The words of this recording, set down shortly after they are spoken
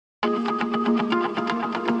Our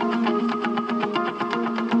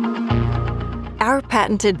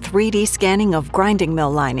patented 3D scanning of grinding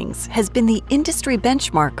mill linings has been the industry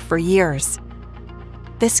benchmark for years.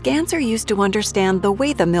 The scans are used to understand the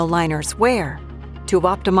way the mill liners wear, to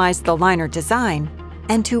optimize the liner design,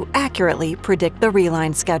 and to accurately predict the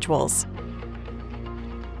reline schedules.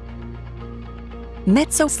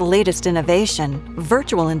 Metso's latest innovation,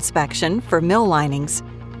 Virtual Inspection for mill linings,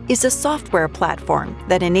 is a software platform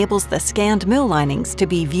that enables the scanned mill linings to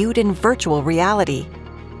be viewed in virtual reality.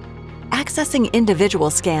 Accessing individual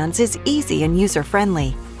scans is easy and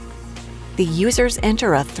user-friendly. The users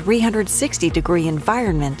enter a 360-degree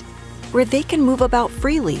environment where they can move about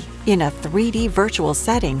freely in a 3D virtual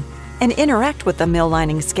setting and interact with the mill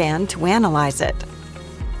lining scan to analyze it.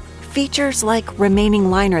 Features like remaining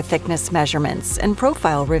liner thickness measurements and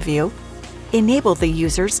profile review enable the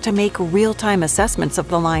users to make real-time assessments of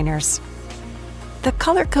the liners. The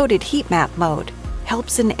color-coded heat map mode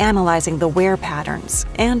helps in analyzing the wear patterns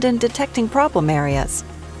and in detecting problem areas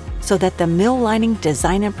so that the mill lining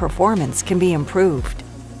design and performance can be improved.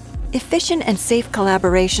 Efficient and safe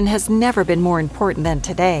collaboration has never been more important than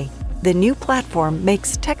today. The new platform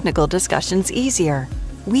makes technical discussions easier.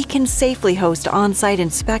 We can safely host on-site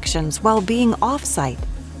inspections while being off-site,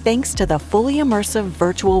 thanks to the fully immersive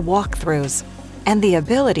virtual walkthroughs and the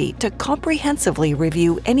ability to comprehensively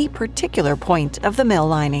review any particular point of the mill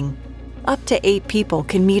lining. Up to 8 people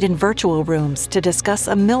can meet in virtual rooms to discuss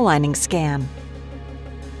a mill lining scan.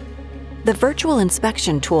 The virtual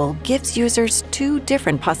inspection tool gives users 2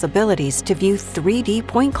 different possibilities to view 3D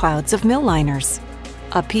point clouds of mill liners: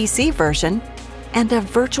 a PC version and a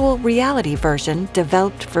virtual reality version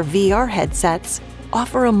developed for VR headsets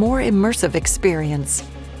offer a more immersive experience.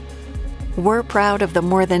 We're proud of the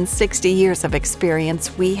more than 60 years of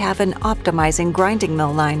experience we have in optimizing grinding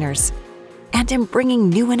mill liners and in bringing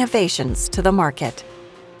new innovations to the market.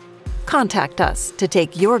 Contact us to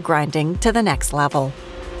take your grinding to the next level.